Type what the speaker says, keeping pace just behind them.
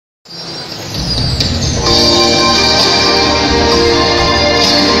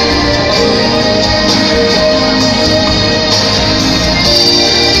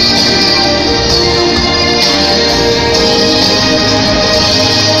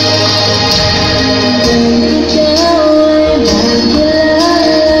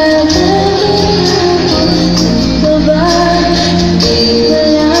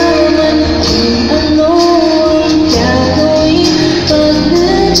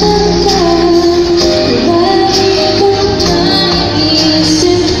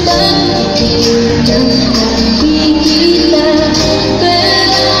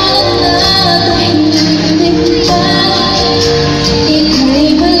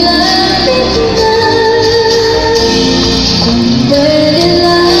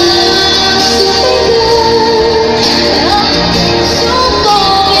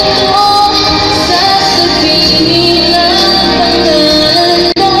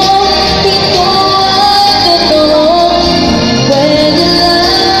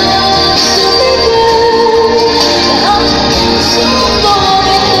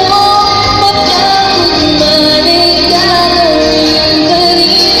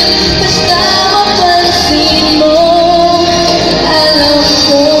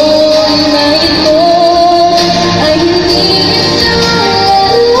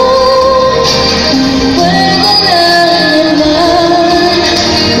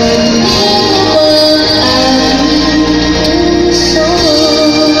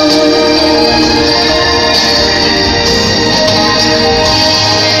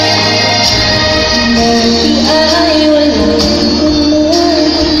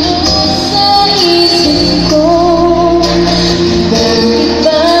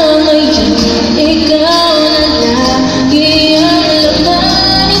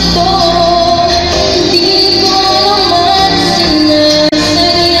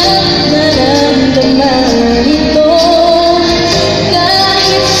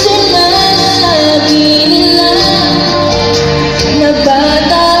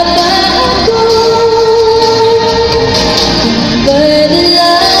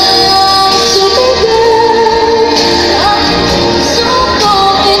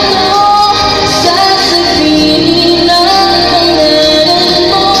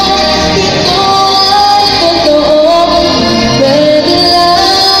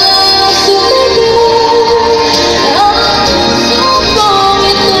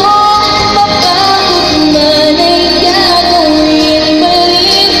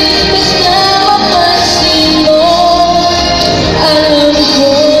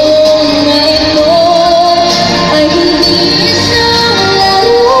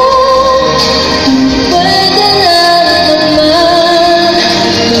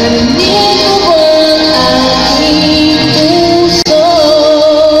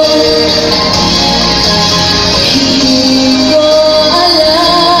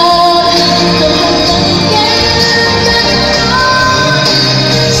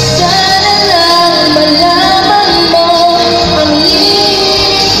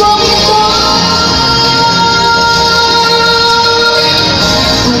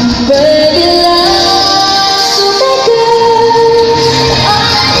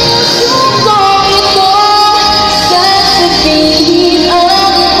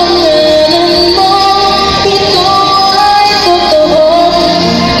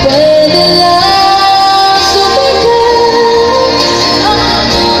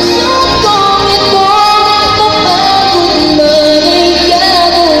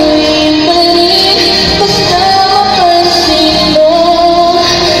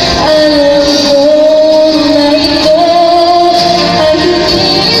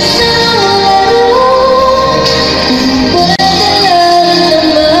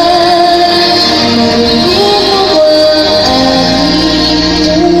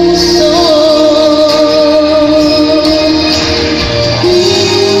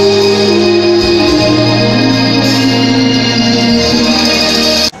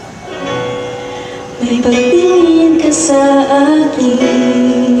akin.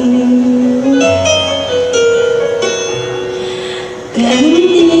 Ganun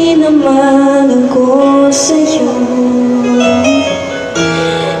din naman ako sa'yo.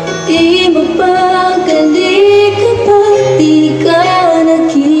 Di mapagaling kapag di ka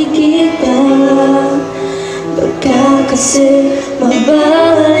nakikita. Baka kasi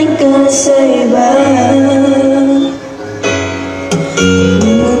mabaling ka sa iba.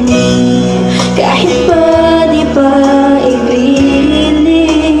 Kahit pa di pa ibig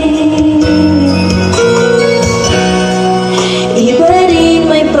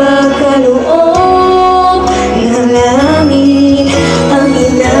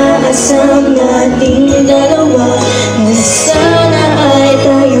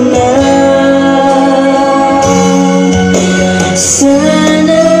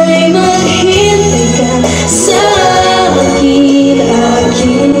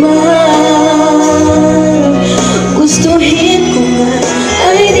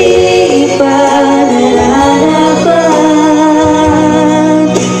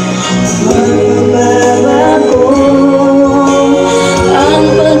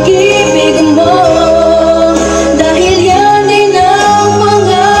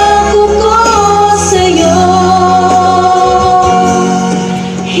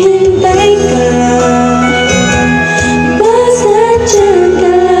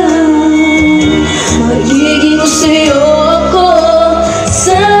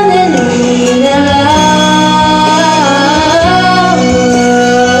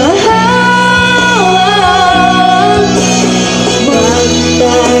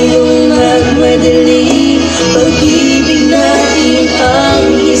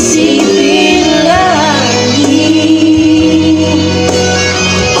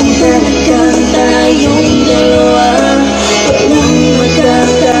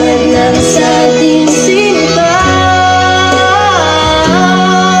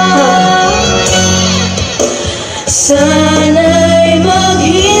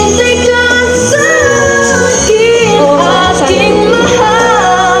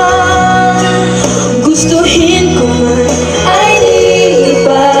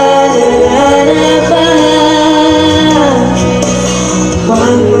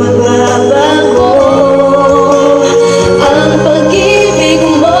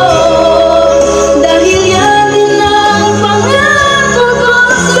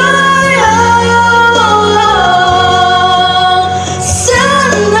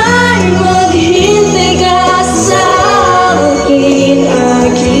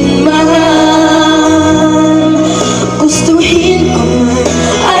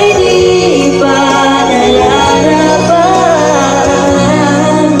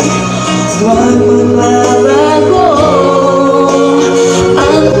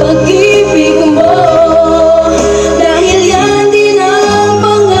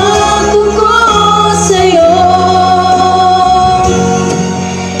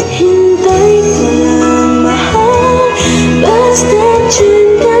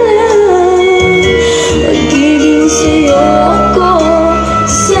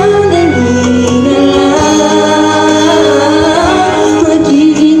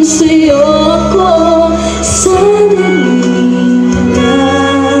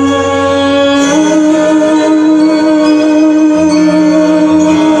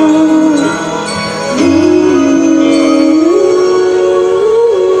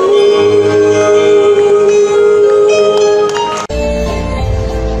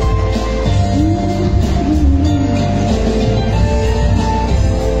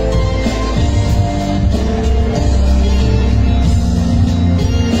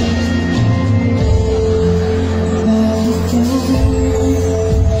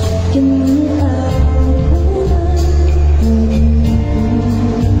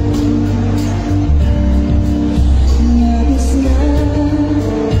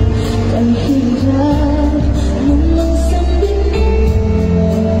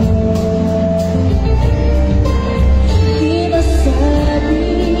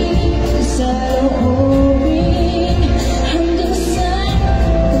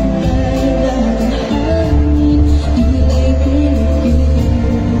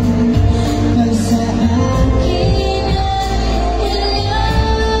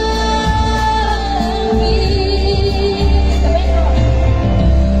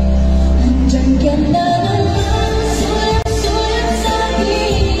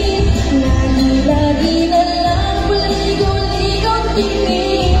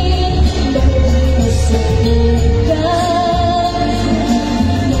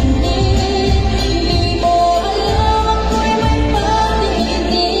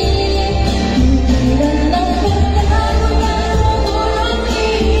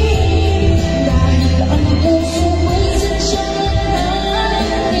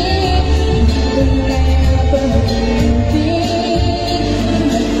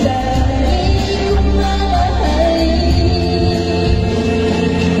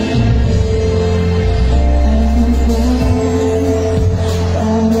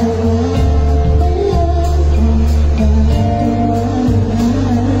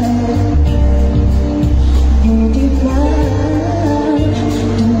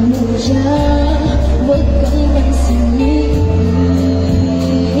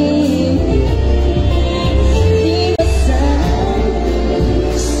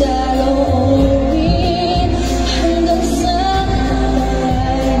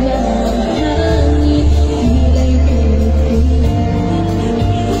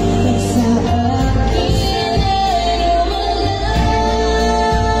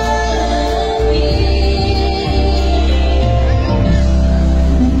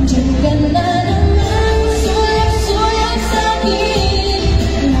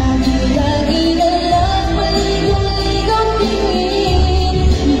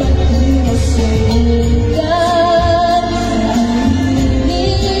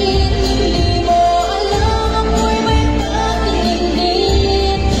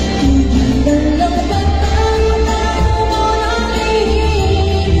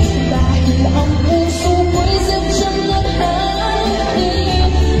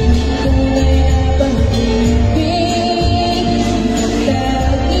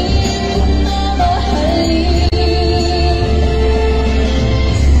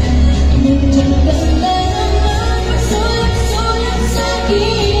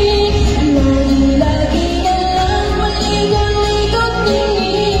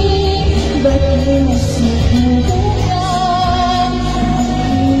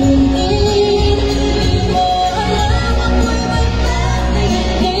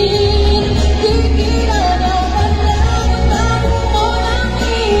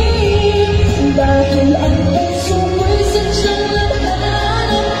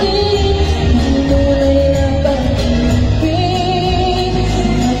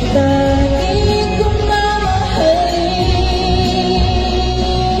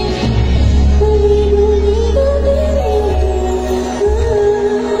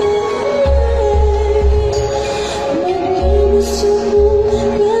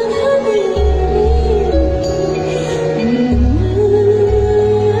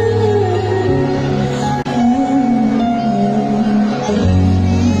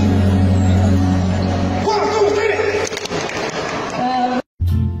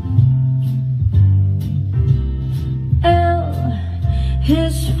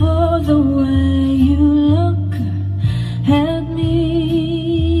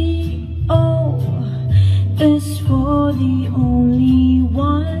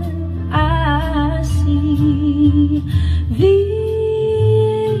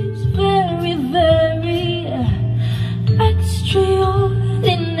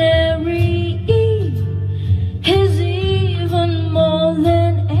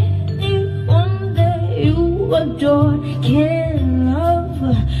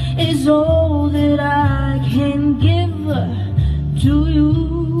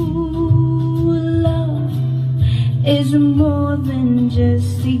is more than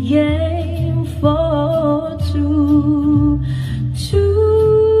just a game for two.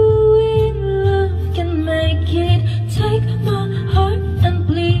 Two in love can make it. Take my heart and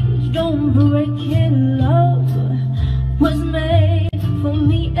please don't break it. Love was made for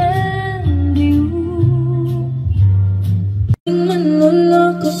me and you.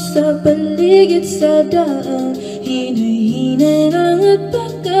 Manloloko sa paligid sa daan, hinay-hinay lang at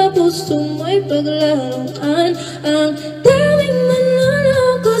baka puso mo'y paglaruan. Ang daming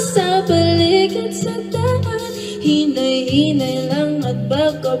manloloko sa paligid sa daan, hinay-hinay lang at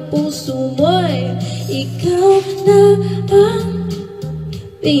baka puso mo'y ikaw na ang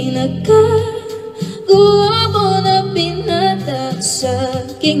pinaka-guwapo na pinata sa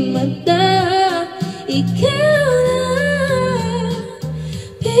aking mata. Ikaw na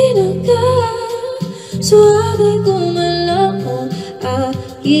pinaka-suabe kumalaw,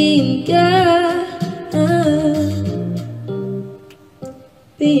 akin ka.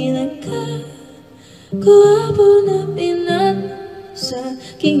 Pinaka-guwapo na pinata sa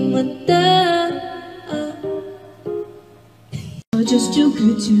aking mata. You're just too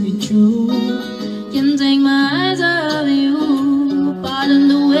good to be true. Can't take my eyes off you. Pardon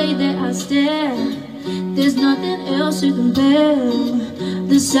the way that I stare. There's nothing else to compare.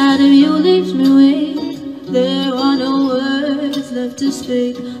 The sight of you leaves me weak. There are no words left to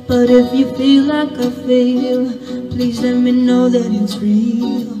speak. But if you feel like I feel, please let me know that it's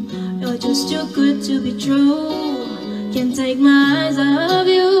real. You're just too good to be true. Can't take my eyes off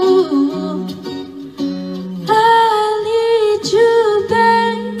you.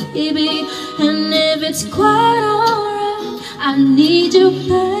 Baby, and if it's quite alright, I need you,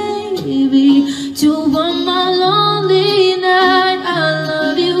 baby, to warm my lonely night. I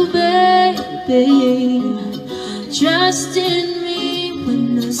love you, baby. Trust in me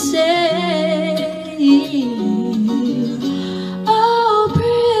when I say, oh,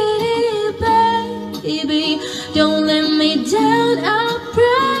 pretty baby, don't let me down. I'll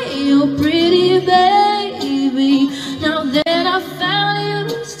pray, oh, pretty baby. Now that I found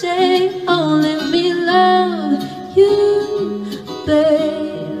you, stay, oh, let me love you,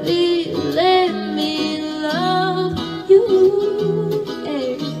 baby, let me love you.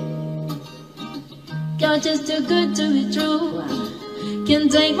 Hey. You're just too good to be true.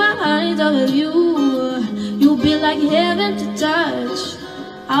 Can't take my eyes off of you. You'll be like heaven to touch.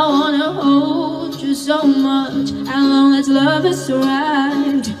 I wanna hold you so much. As long as love has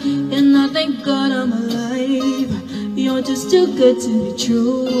arrived, and I thank God I'm alive. You're just too good to be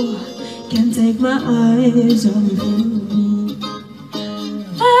true. Can't take my eyes off of you.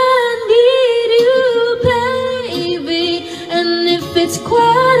 I need you, baby, and if it's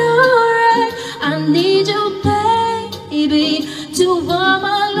quite alright, I need you, baby, to warm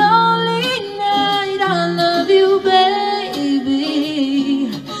my lonely night. I love you, baby.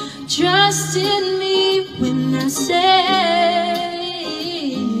 Trust in me when I say,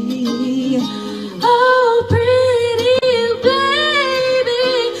 oh, pretty baby,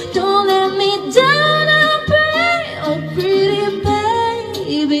 don't let me down. I pray, oh, pretty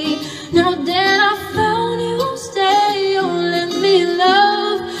baby. Now that I found you, stay, oh, let me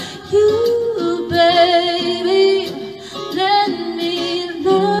love you, baby. Let me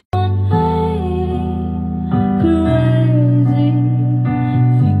love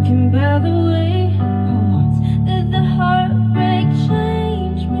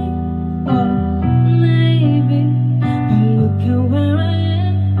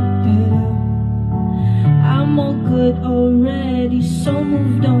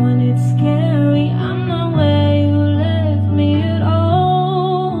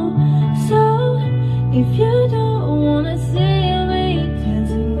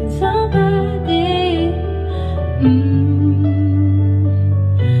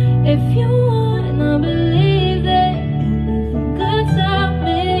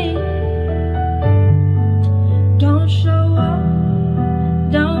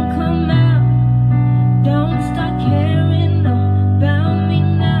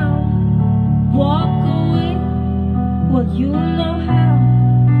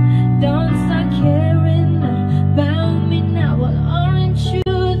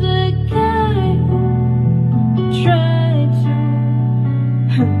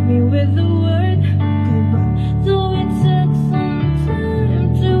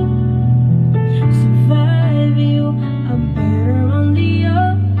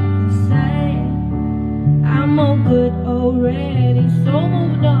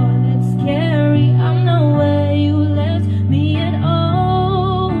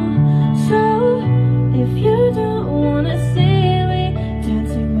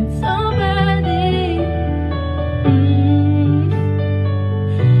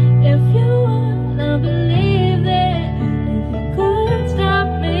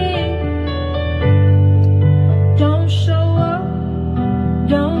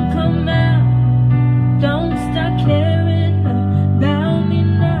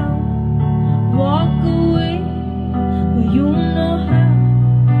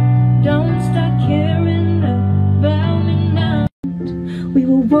We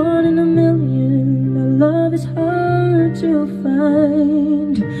were one in a million. Our love is hard to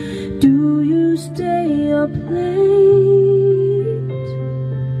find. Do you stay up late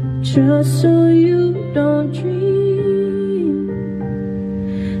just so you don't dream?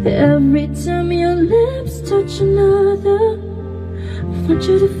 Every time your lips touch another, I want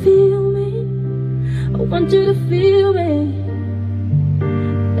you to feel me. I want you to feel me.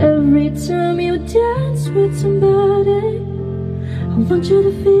 Every time you dance with somebody, I want you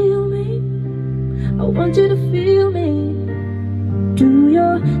to feel me. I want you to feel me. Do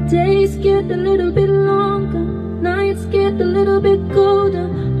your days get a little bit longer? Nights get a little bit colder?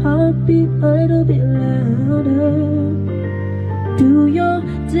 Heartbeat a little bit louder. Do your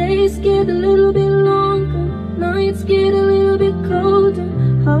days get a little bit longer? Nights get a little bit colder?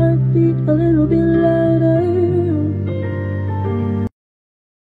 Heartbeat a little bit louder.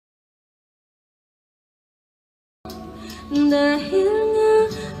 Dahil nga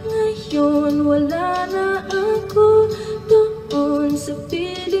ngayon wala na ako doon sa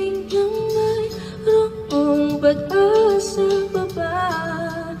piling ng mayroong pag-asa pa ba?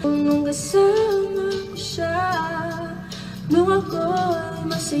 Nung kasama ko siya, nung ako'y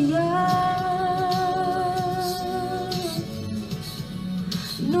masaya,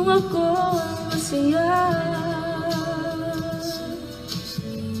 nung ako'y masaya,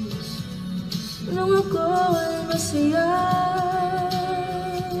 nung ako'y masaya,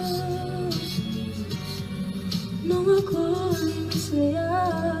 nung ako'y masaya.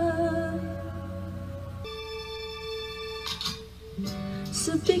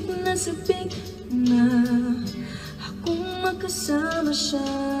 Sabik na akong magkasama siya.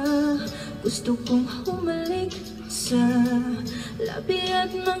 Gusto kong humalik sa labi at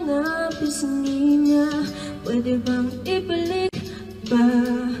mga pisngi niya. Pwede bang ibalik pa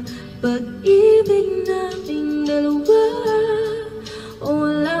pag-ibig naming dalawa? O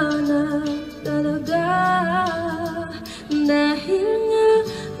wala na talaga? Dahil nga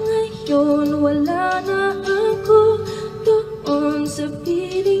ngayon wala na ako doon sa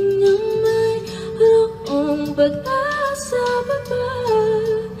piling ng mayroong pag-asa pa ba?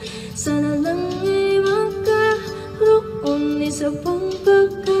 Sana lang ay magkaroon isa pang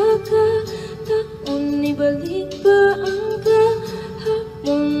pagkakataon. Ibalik ba ang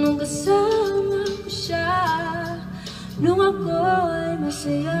kahapon nung kasama ko siya, nung ako'y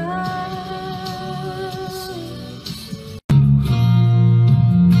masaya?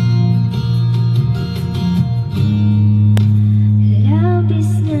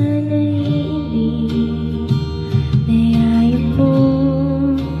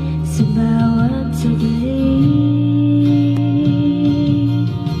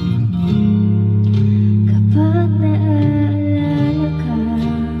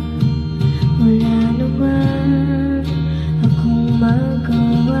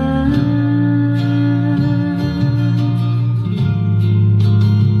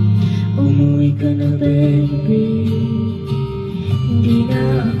 Umuwi ka na baby, hindi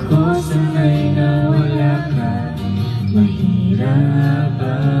na ako sanay na wala ka. Mahirap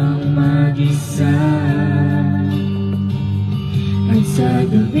ang mag-isa at sa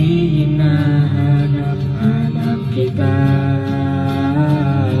gabi hinahanap-hanap kita.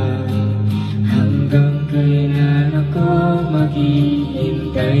 Hanggang kailan ako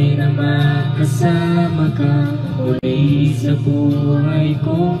maghihintay na makasama ka uli sa buhay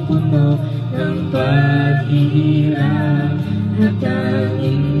kong puno ng paghihirap. At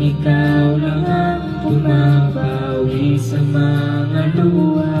tanging ikaw lang ang pumapawi sa mga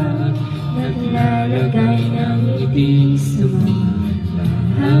luha, naglalagay ng ibig sa mga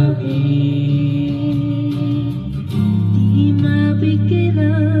labi. Di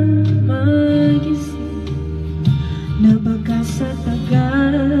mapigilan mag-isip na baka sa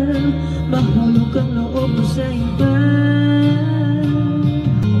tagal mahulog ang loob mo sa iba.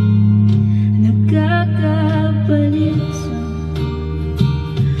 Nagkakapalisan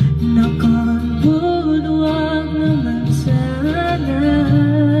nakabulwag naman sana.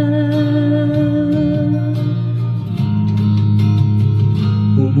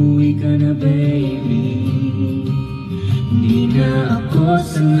 Umuwi ka na baby, hindi na ako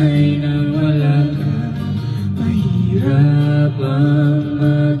sanay nang wala ka. Mahirap ang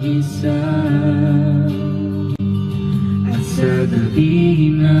mag-isa at sa gabi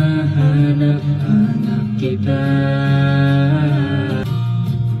hinahanap-hanap kita.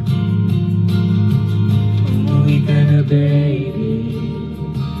 Umuwi ka na baby,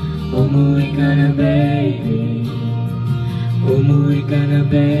 umuwi ka na baby, umuwi ka na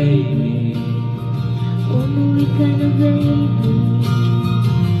baby, umuwi ka na baby,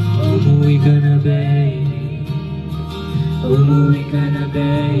 umuwi ka na baby, Umuwi ka na,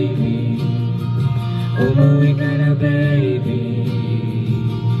 baby. Umuwi ka na, baby.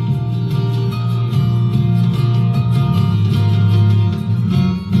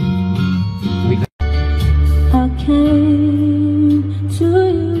 I came to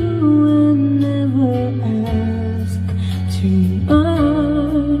you and never asked too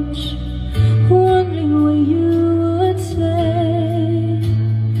much, wondering what you would say,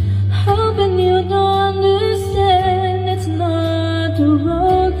 hoping you'd understand it's not the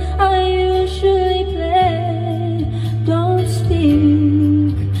role I usually play. Don't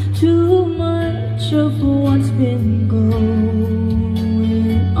speak too much of what's been going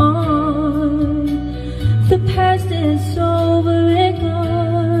on. The past is over and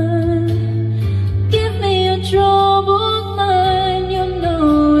gone. Give me your troubled mind, you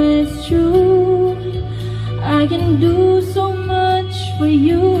know it's true. I can do so much for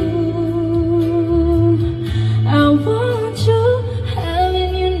you. I want you,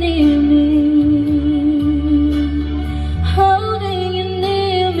 having you near me, holding you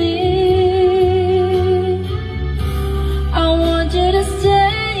near me. I want you to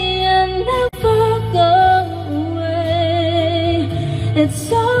stay and never go.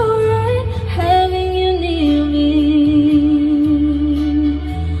 It's alright having you near me,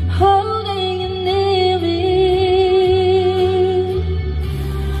 holding you near me.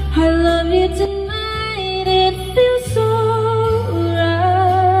 I love you tonight, it feels so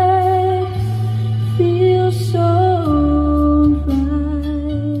right, feels so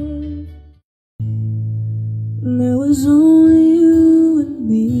right. There was only you and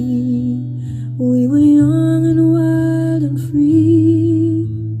me, we were young and wild and free.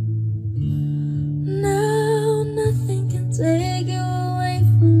 Now nothing can take you away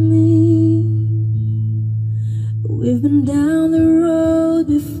from me. We've been down the road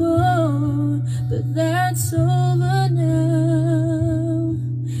before, but that's over now.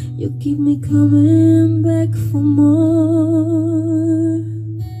 You keep me coming back for more.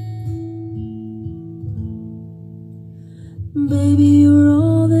 Baby, you're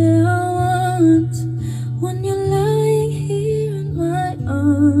all that I want. When you're lying here in my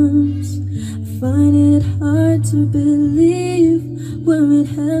arms, I find it hard to believe we're in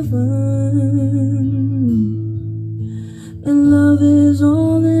heaven. And love is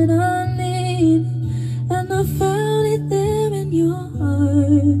all that I need, and I found it there in your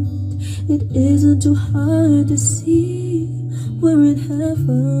heart. It isn't too hard to see we're in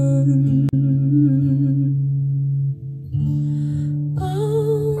heaven.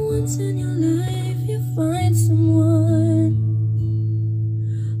 Once in your life you find someone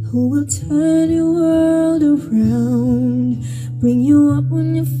who will turn your world around, bring you up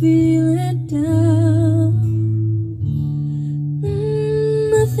when you're feeling down.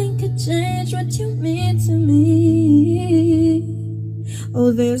 Nothing could change what you mean to me.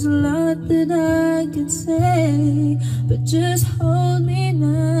 Oh, there's a lot that I could say, but just hold me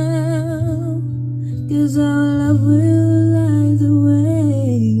now, 'cause our love will light the way.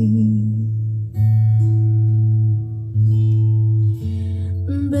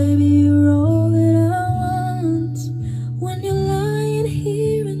 Baby, you're all that I want. When you're lying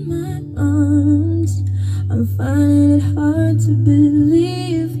here in my arms, I'm finding it hard to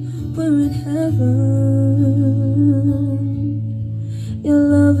believe we're in heaven. Your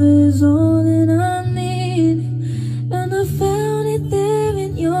love is all that I need, and I found it there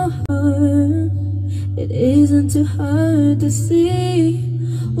in your heart. It isn't too hard to see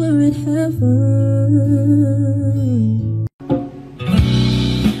we're in heaven.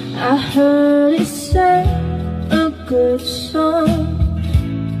 I heard he sang a good song.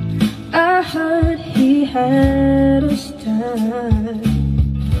 I heard he had a style,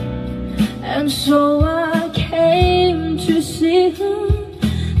 and so I came to see him,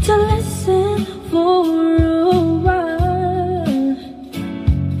 to listen for a while.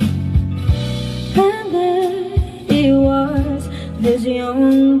 And there he was, this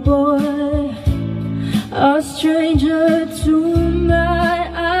young boy, a stranger to my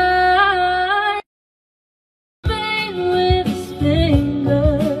eyes, playing with his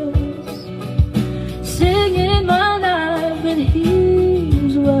fingers, singing my life with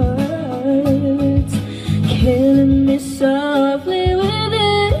his words, killing me softly with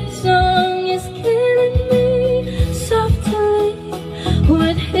his song. He's killing me softly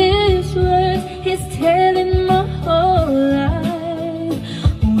with his words. He's telling my whole life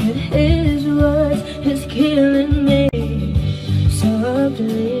with his words. He's killing me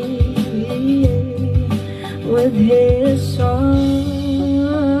softly with his song.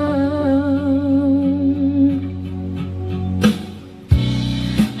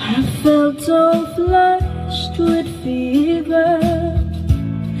 I felt so flushed with fear,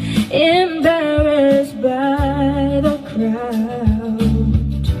 embarrassed by the crowd.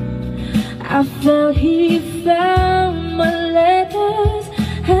 I felt he found my letters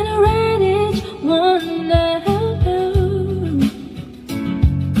and I read each one out loud.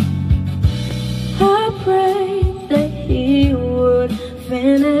 I prayed that he would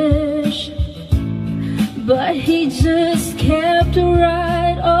finish, but he just kept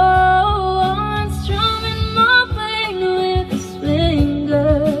right on, strumming my pain with his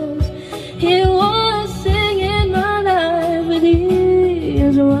fingers. He was singing my life with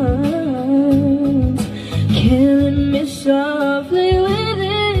his words, killing me softly with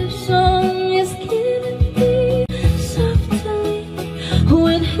his song. He's killing me softly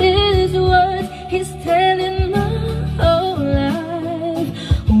with his words. He's telling my whole life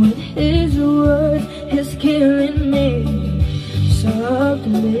with his words. He's killing me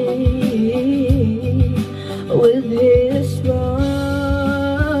softly with his song.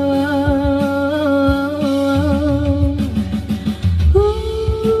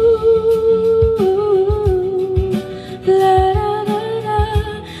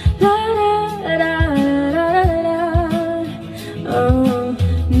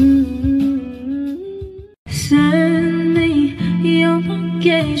 Send me your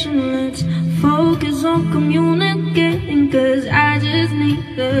location, let's focus on communicating, 'cause I just need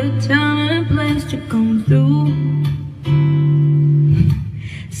the time and place to come through.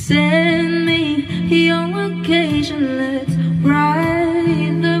 Send me your location, let's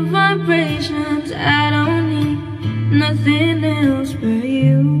ride the vibrations. I don't need nothing else but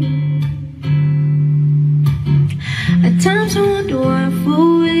you. At times I wonder why I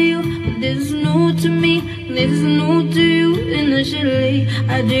fool with you, but this is new to me, this is new to you. Initially,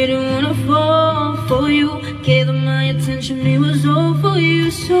 I didn't wanna fall for you, gave them my attention, it was all for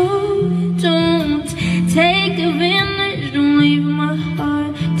you. So don't take advantage, don't leave my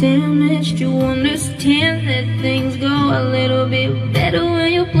heart damaged. You understand that things go a little bit better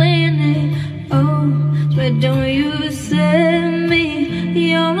when you're playing it. Oh, but don't you send me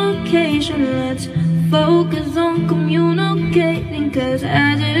your location, let's focus on communicating, 'cause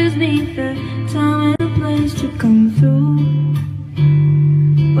I just need the time and a place to come through.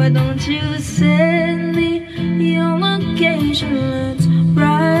 Why don't you send me your location, let's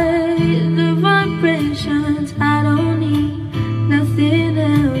ride the vibrations. I don't need nothing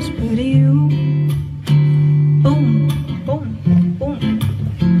else but you. Boom, boom, boom.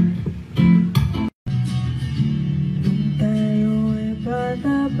 Tayo ay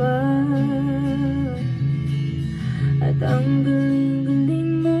pataba at ang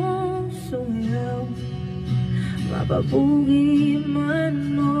galing-galing mo sumayaw, mapabugi man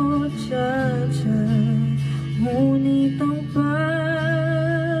o cha-cha, ngunit ang paborito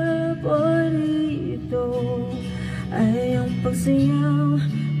ay ang pagsayaw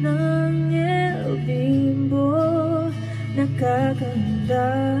ng El Bimbo.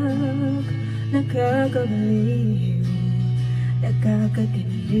 Nakakagandag, nakakabaliw,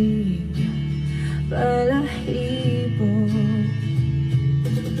 nakakakilig, balahibo.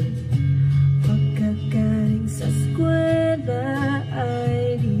 Pagkagaling sa eskwela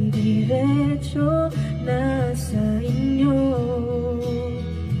ay didiretso na sa inyo,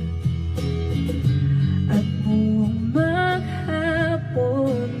 at buong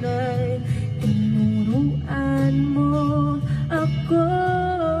maghapon ay tinuruan mo ako.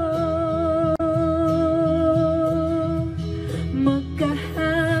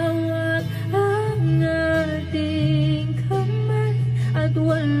 Magkahawak ang ating kamay at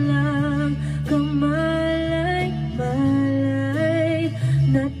walang kamalay-malay,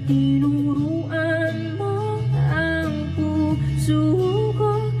 na tinuruan mo ang puso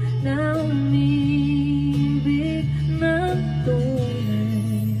ko na umibig ng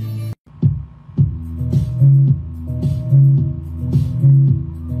tunay.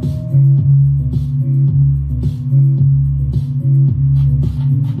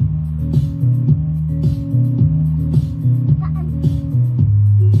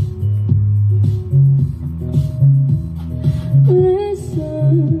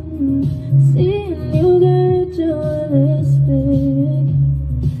 Listen, seeing you get your lipstick,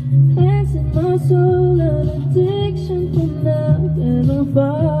 passing my soul an addiction from now, 'cause I'm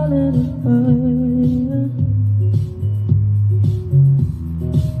falling apart.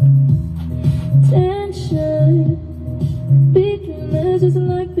 Tension between us is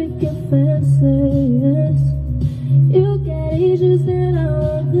like picket fences. You got issues that I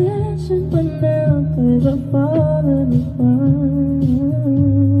won't mention for now, 'cause I'm falling apart.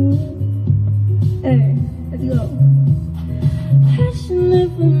 Hey, let's go. Passionate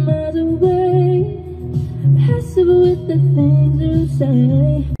from miles away, passive with the things you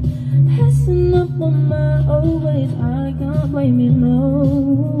say. messing up on my old ways. I can't blame you,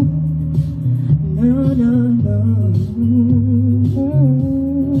 no. No, no, no.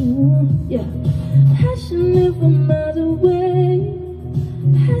 Yeah. Passionate from miles away,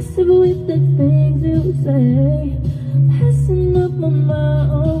 passive with the things you say. Passing up on my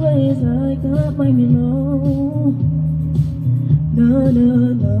old ways. I can't blame you, no. No,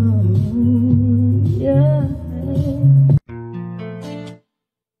 no, no. Yeah.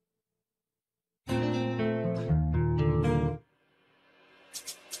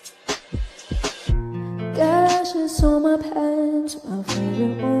 Gashes on my pants, my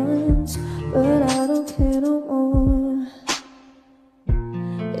favorite ones, but I don't care no more.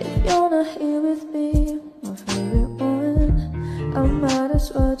 If you're not here with me, my favorite one, I might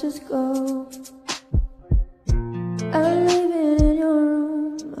as well just go. I'll leave it in your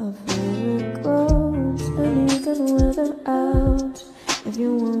room, my favorite clothes, and you can wear them out if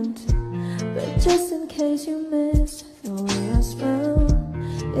you want. But just in case you miss the way I smell,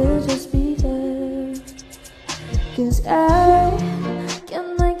 it'll just be there. 'Cause I can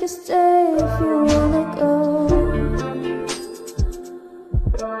make you stay if you wanna go,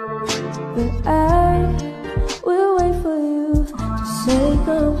 but I will wait for you to say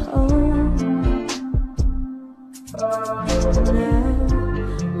come home. Now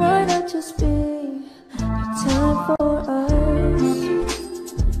might not just be the time for us,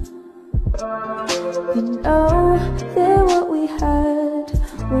 but know that what we had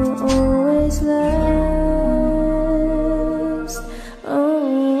will always last.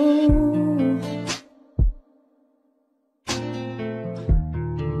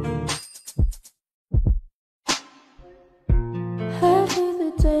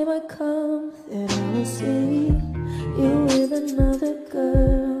 Day might come that I will see you with another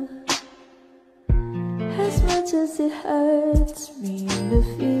girl. As much as it hurts me in the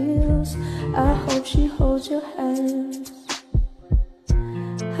feels, I hope she holds your hand.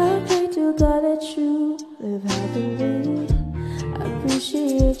 I pray to God that you live happily. I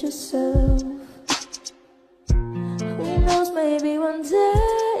appreciate yourself. Who knows, maybe one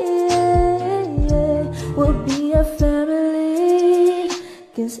day we'll be a family.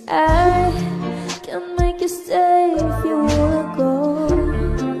 'Cause I can make you stay if you wanna go,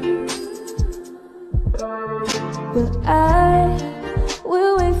 but I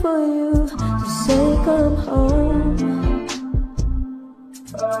will wait for you to say come home.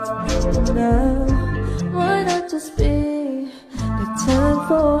 Now might not just be the time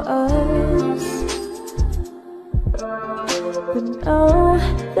for us, but know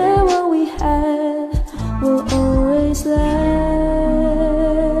that what we had will always last.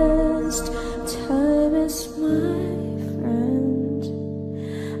 Time is my friend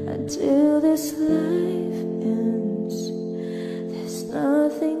until this life ends. There's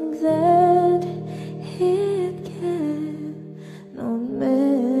nothing that it cannot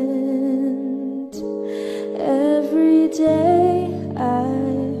mend. Every day I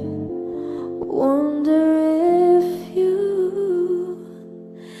wonder if you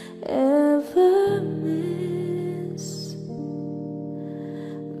ever miss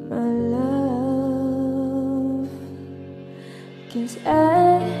my love. 'Cause I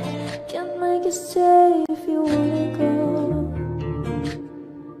can't make you stay if you wanna go,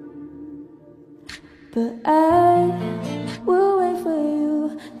 but I will wait for you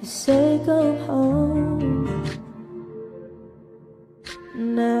to say come home.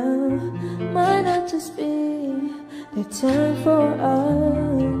 Now might not just be the time for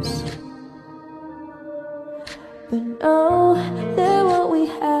us, but know that what we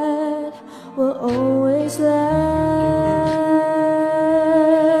had will always last.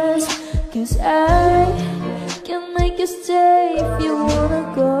 'Cause I can make you stay if you wanna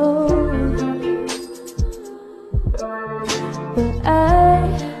go, but I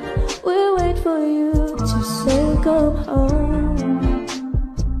will wait for you to say come home.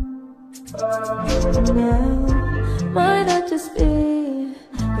 Now might not just be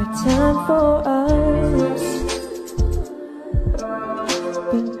the time for us,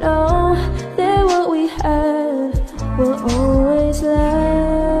 but know that what we had will always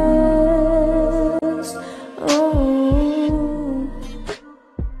last. Oh.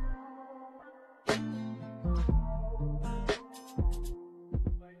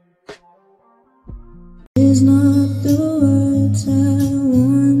 It's not the words I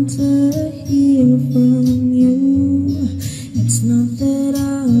want to hear from you. It's not that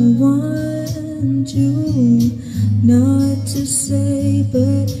I want you not to say,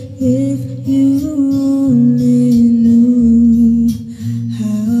 but if you only knew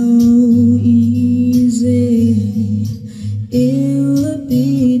how easy it would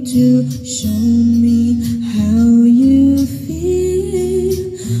be to show me how you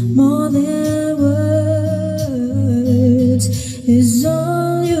feel. More than words is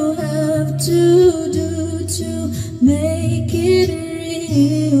all you have to do to make it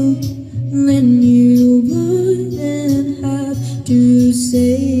real. Then you wouldn't have to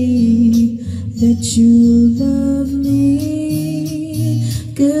say that you love me,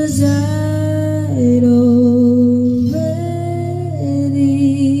 'cause I'd already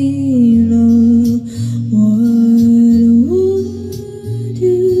know. What would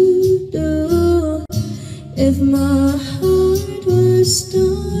you do if my heart was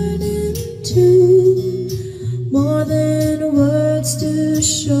torn in two? More than words to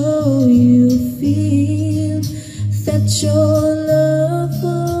show you feel that your love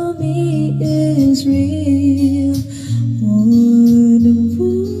for me is real. What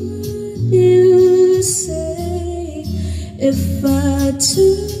would you say if I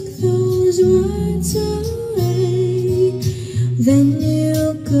took those words away? Then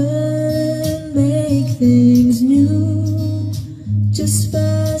you could make things new just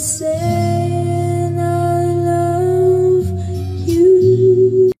by saying I love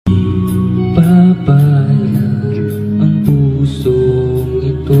you. Papayag ang pusong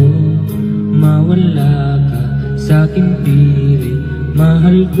ito, mawala ka sa'king piling.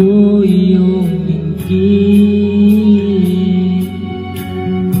 Mahal ko iyong dinggin,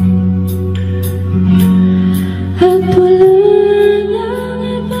 at wala nang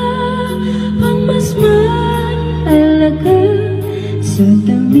iba pang mas mahalaga sa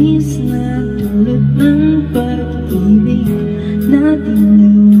tamis na dulot ng pag-ibig nating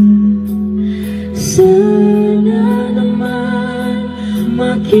dalawa. Sana naman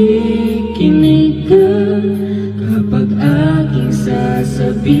makikinig ka kapag aking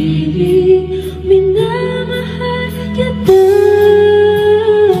sasabihin, minamahal kita.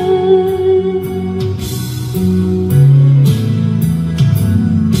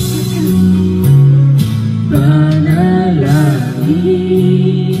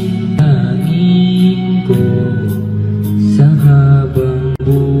 Panalangin ko sa habang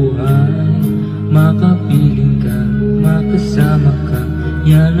buhay, makapiling ka, makasama ka,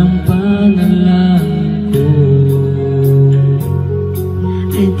 yan ang panalangin ko.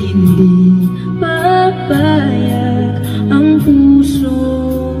 At hindi papayag ang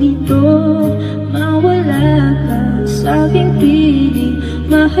pusong ito, mawala ka sa'king piling.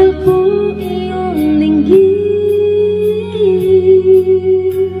 Mahal ko iyong dinggin,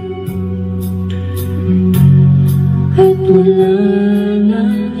 at wala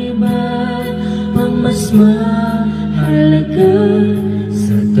nang iba pang mas mahalaga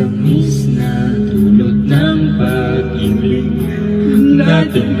Sa tamis na dulot ng pag-ibig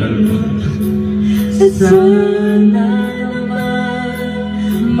natin dalawa. Sana naman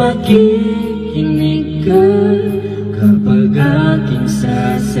makikinig ka kapag aking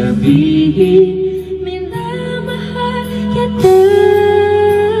sasabihin, minamahal kita.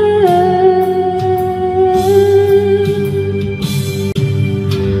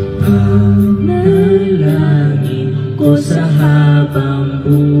 panalangin ko sa habang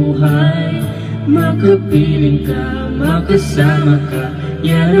buhay, makapiling ka, makasama ka,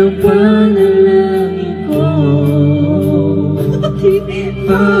 yan ang panalangin ko.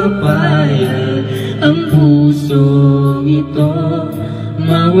 Papayag ang pusong ito,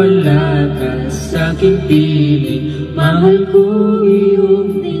 mawala ka sa'king piling. Mahal ko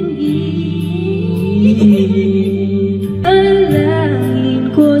iyong dinggin.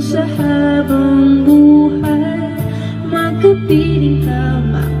 Alangin ko sa habang buhay, magkapiling ka,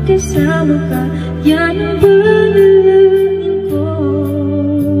 magkasama ka, yan ang panalangin ko.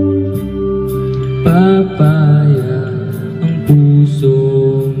 Papayag ang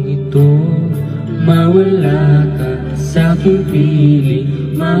pusong ito, mawala ka sa'king piling.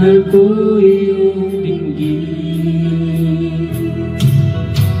 Mahal ko iyong dinggin.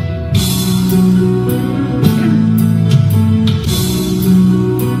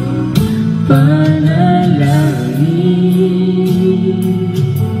 Bye.